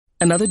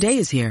Another day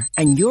is here,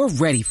 and you're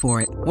ready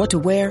for it. What to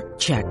wear?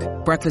 Check.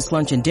 Breakfast,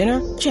 lunch, and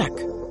dinner? Check.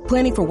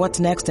 Planning for what's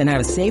next and how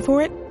to save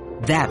for it?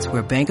 That's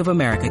where Bank of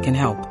America can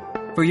help.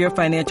 For your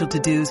financial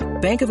to-dos,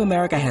 Bank of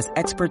America has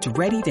experts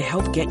ready to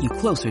help get you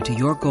closer to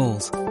your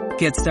goals.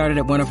 Get started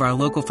at one of our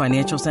local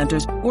financial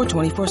centers or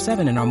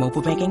 24/7 in our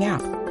mobile banking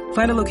app.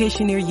 Find a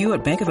location near you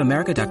at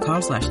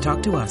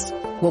bankofamerica.com/talktous.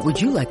 What would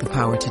you like the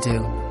power to do?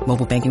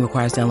 Mobile banking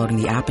requires downloading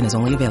the app and is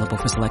only available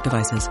for select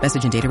devices.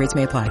 Message and data rates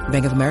may apply.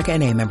 Bank of America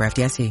NA, member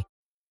FDIC.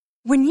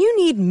 When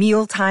you need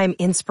mealtime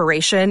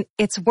inspiration,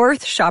 it's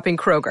worth shopping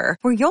Kroger,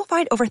 where you'll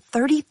find over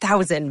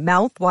 30,000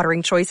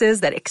 mouth-watering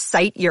choices that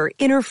excite your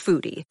inner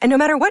foodie. And no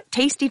matter what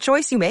tasty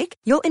choice you make,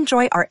 you'll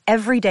enjoy our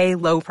everyday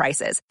low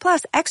prices,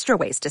 plus extra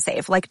ways to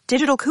save, like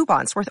digital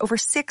coupons worth over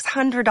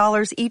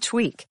 $600 each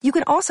week. You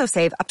can also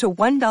save up to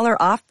 $1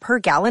 off per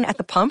gallon at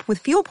the pump with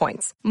fuel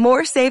points.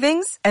 More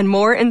savings and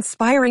more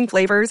inspiring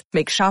flavors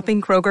make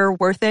shopping Kroger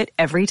worth it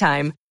every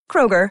time.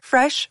 Kroger,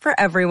 fresh for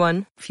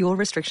everyone. Fuel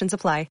restrictions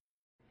apply.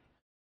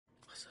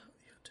 What's up,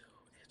 YouTube?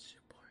 It's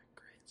your boy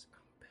Grits.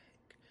 I'm back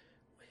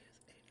with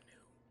a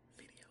new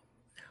video.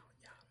 Now,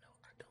 y'all know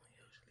I don't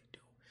usually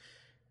do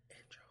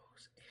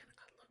intros and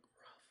I look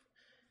rough.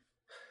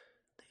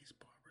 These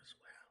barbers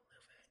where I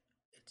live at,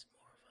 it's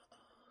more of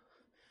a,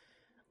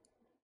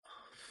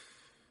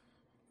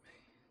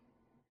 man,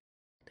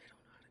 they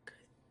don't know how to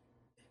cut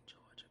in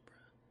Georgia,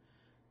 bruh.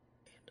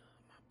 And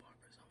my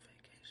barber's on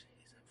vacation.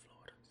 He's in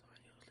Florida, so I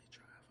usually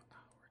drive an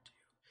hour to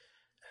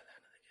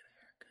Atlanta to get a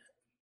haircut.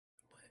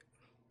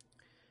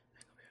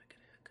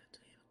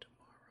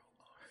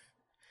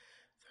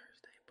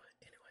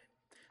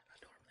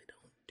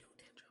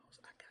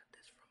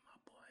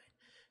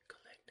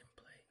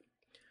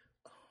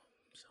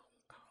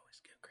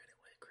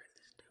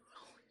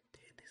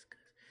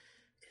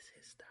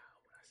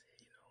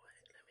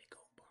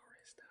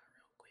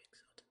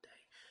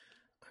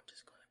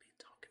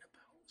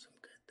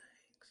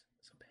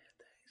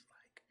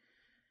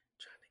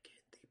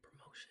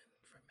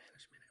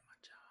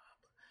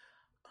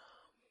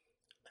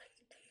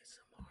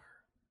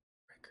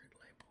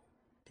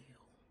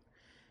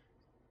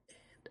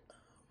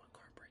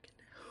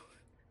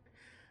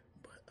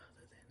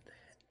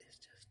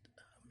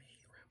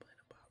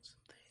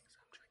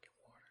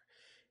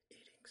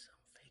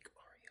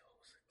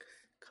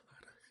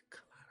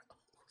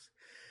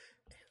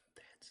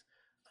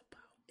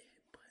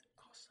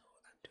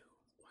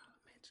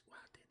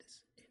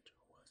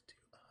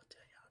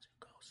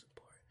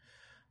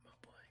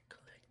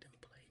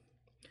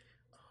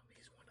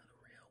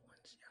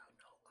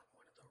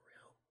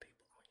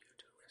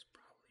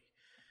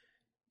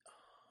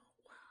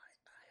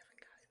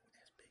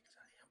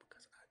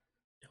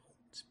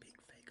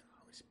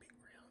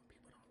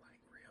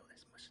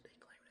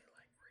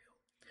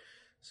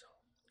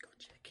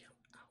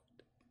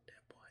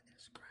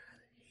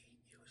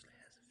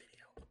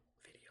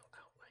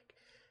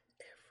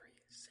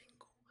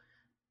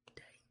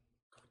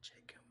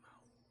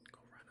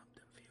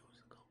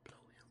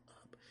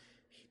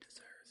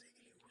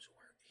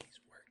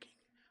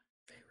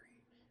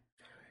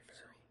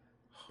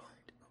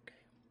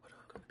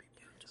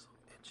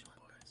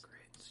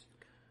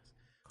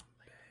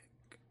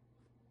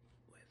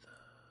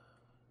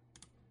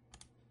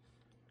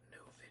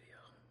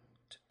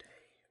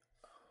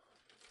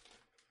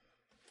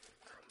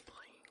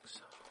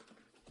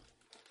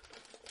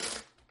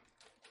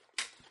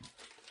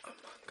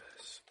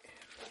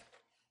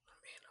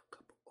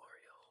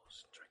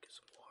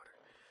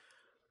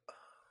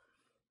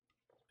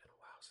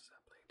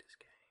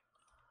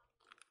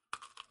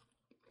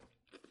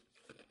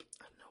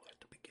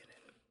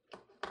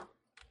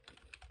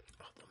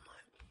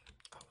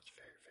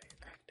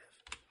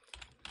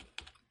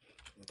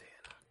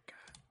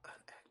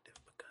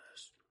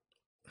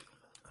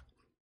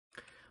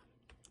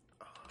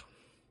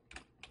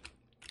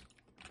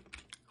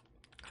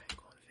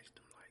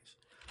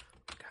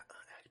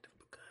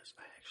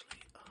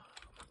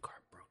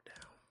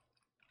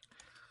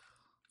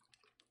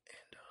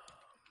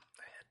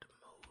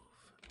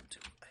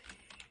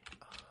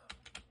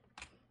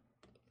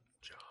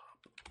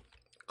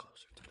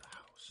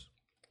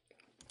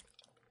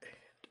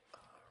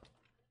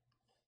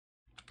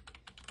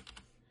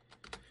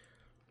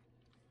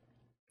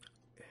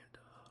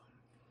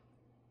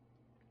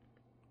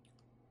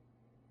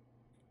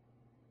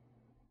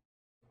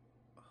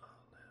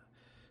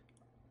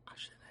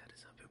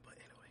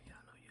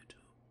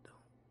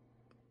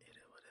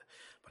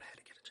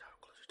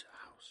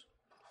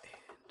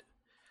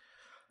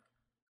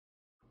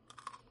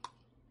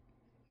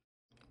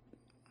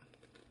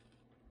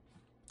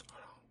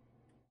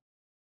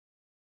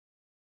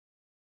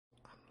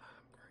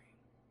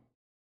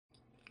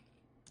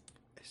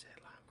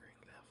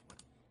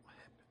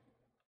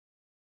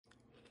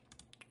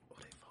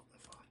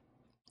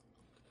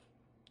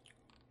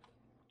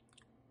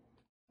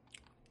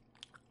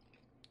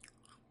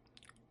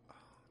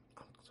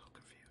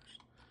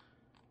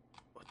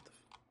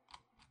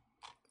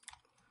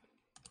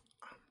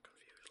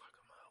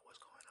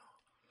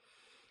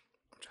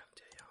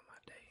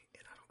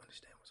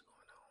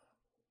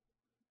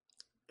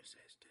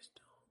 says this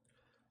dude.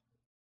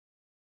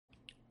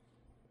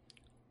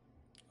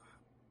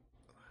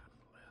 Line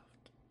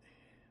left,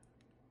 and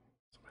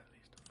somebody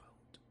needs to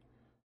vote.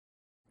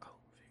 Oh,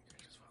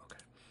 figures.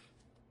 Okay.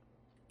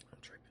 I'm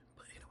tripping.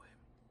 But anyway,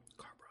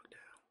 car broke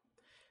down.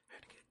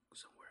 I had to get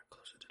somewhere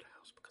closer to the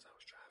house because I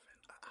was driving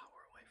an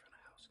hour away from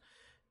the house.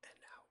 And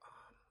now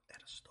I'm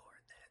at a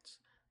store that's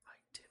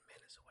like 10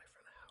 minutes away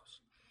from the house.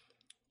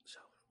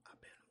 So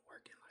I've been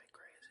working like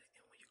crazy.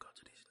 And when you go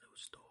to these new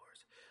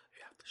stores, you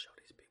have to show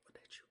these people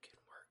that you can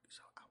work.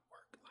 So I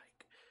work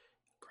like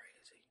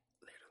crazy.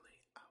 Literally,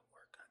 I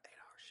work an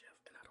 8-hour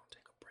shift and I don't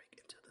take a break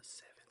until the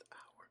 7th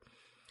hour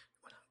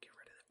when I'm getting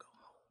ready to go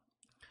home.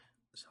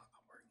 So I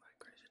work like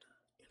crazy to,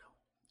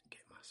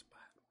 get my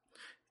spot.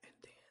 And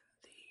then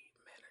the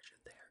manager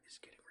there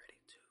is getting ready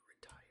to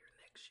retire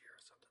next year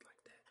or something like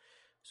that.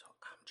 So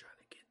I'm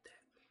trying to get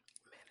that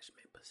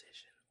management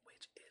position,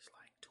 which is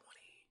like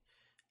 $25-$30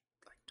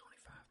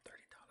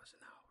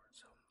 an hour.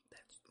 So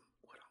that's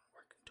what I'm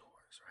working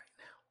towards right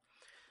now.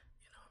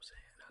 You know what I'm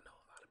saying? I know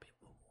a lot of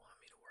people want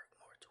me to work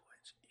more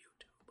towards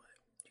YouTube, but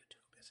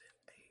YouTube isn't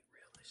a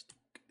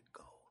realistic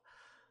goal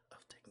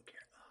of taking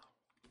care of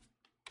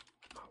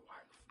my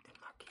wife and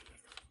my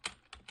kids.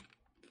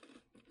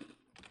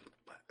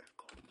 But that's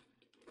cool.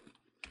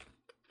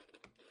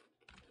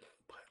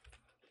 But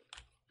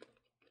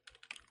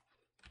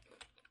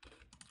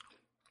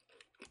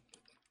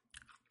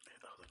in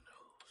other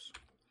news,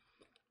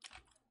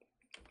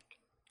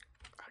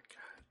 I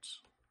got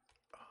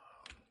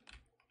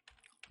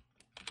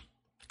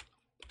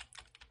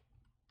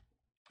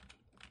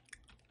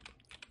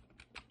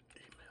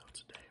email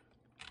today,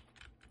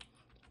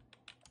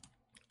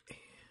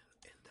 and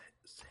in that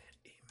said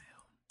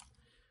email,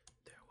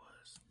 there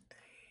was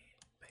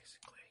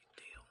basically a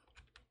deal.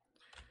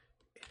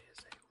 It is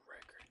a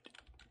record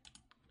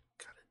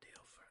kind of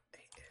deal for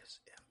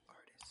ASM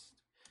artists,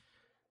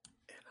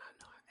 and I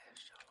know I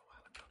asked y'all a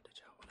while ago, did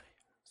y'all want to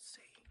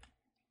see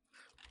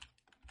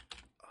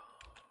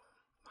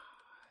my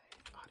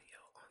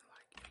audio on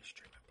like any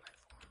streaming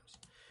platforms?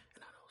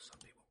 And I know some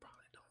people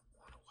probably don't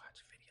want to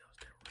watch videos,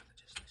 they'd rather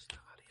just listen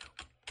to audio.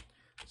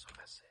 So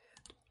I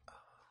said,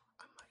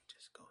 I might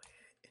just go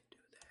ahead and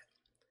do that.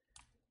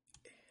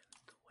 And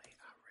the way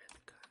I read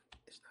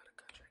it's not a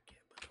contract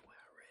yet, but the way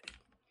I read it,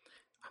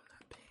 I'm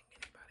not paying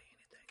anybody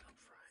anything up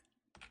front.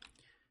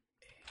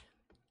 And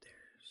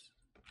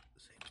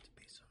seems to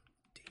be some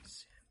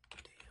decent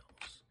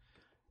deals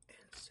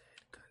in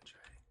said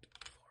contract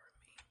for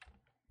me.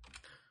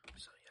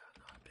 So y'all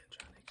know I've been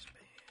trying to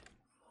expand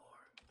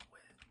more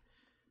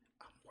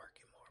I'm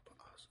working more, but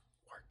also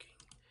working,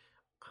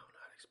 I don't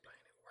know how to explain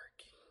it,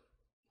 working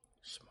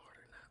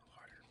smarter, not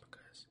harder,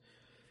 because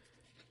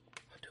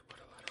I do put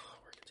a lot of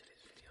hard work into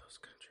these videos,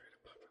 contrary to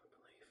popular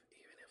belief.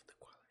 Even if the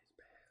quality is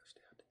bad, I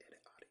still have to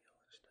edit audio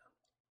and stuff.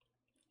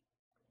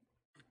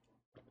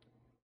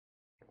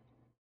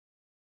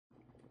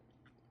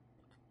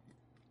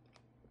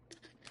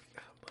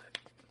 But,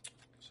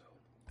 so,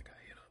 I got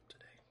hit up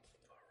today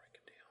for a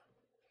record deal.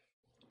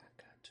 I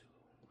got to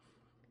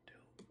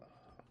do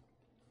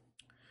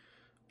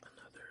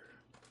another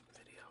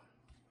video.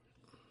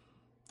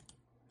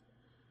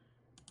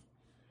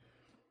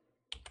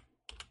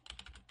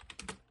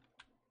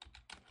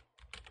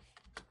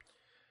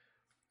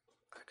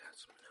 I got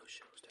some new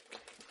shows that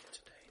came in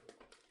today,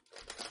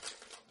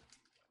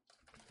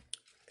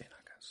 and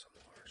I got some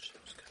more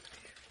shows coming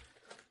in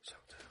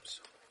sometime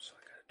soon, so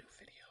I gotta do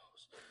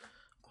videos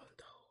on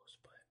those,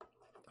 but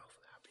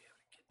hopefully I'll be able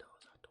to get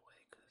those out the way,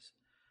 because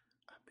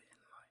I've been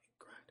like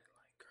grinding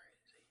like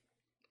crazy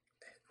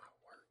at my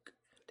work,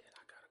 and then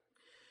I got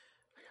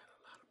a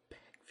lot of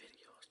back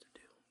videos to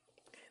do,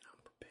 and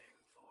I'm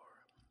preparing for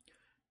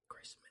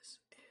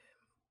Christmas, and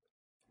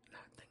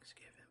not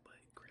Thanksgiving, but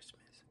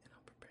Christmas, and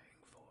I'm preparing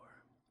for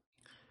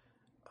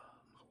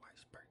my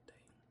wife's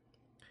birthday,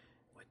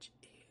 which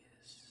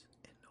is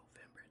in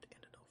November, at the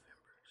end of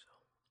November, so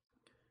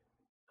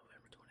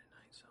November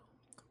 29th, so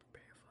I'm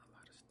preparing for a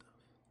lot of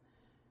stuff.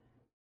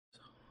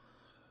 So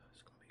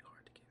it's gonna be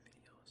hard to get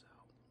videos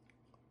out,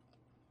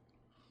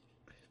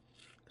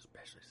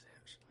 especially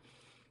since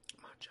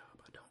my job,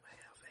 I don't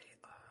have a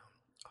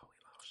oh, we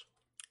lost.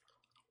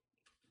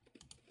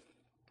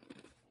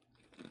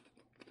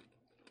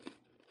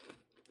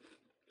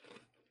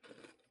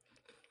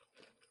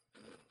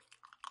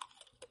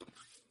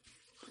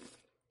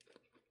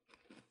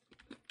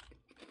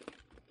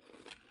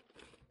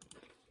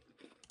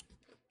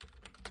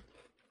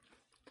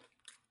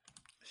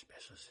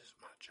 Especially since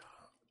my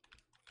job,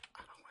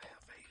 I don't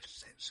have a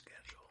set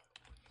schedule.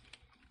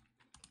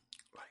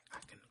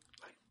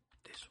 Like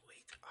this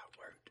week I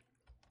worked,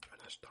 and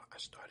I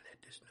started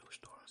at this new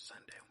store on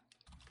Sunday.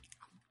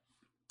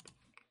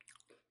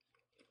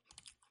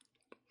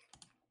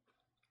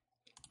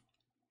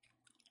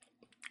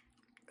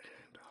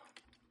 And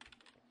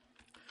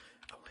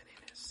I went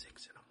in at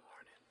 6 in the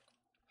morning,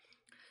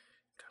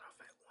 got off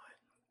at 1.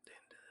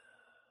 Then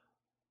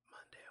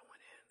Monday I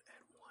went in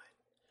at 1,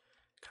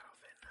 got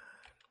off at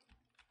 9.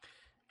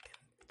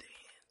 And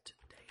then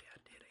today I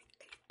did a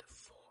 8 to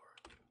 4.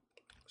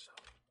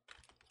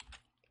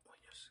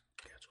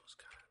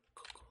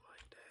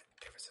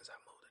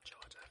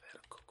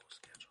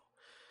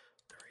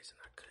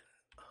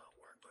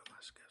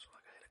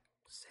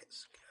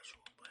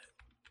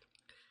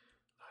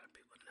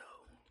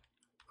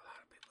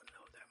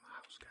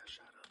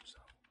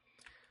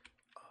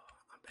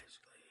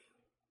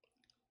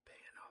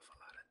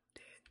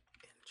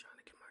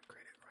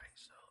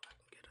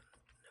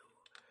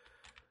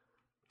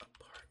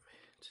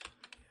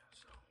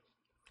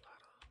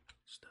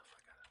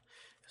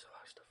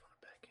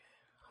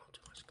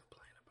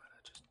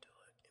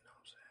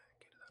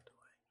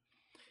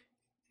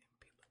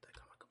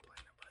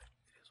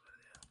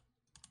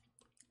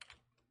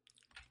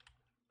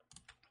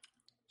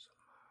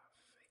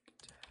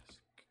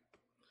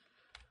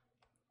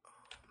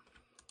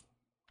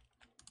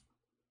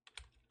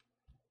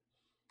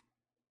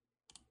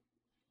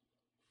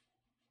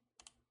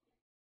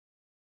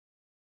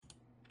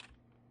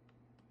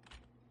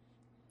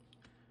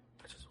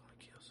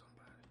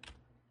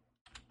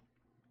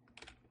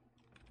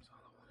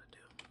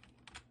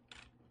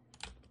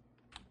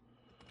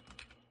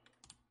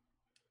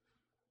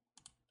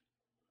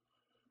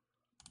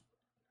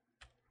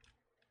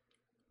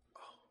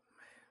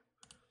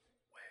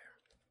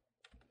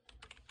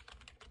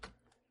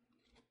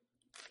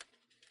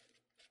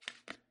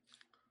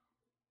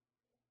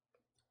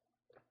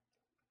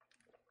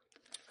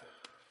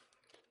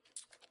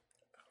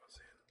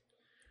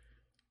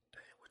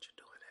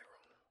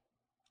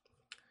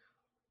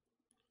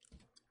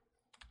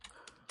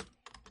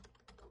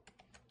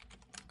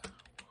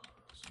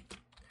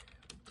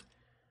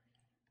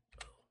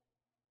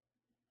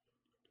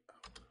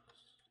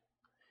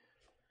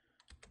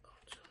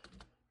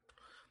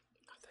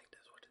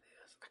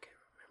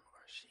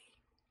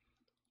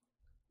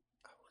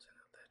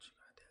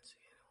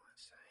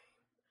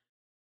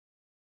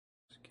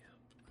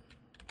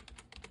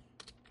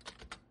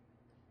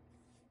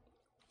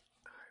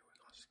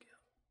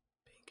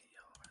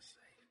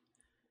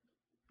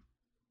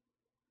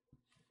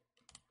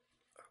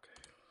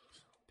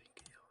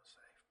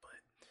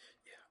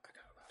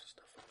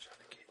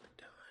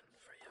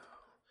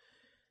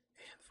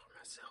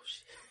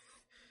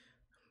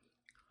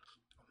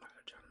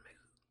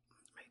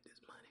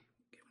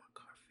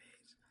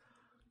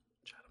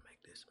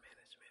 this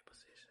management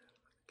position.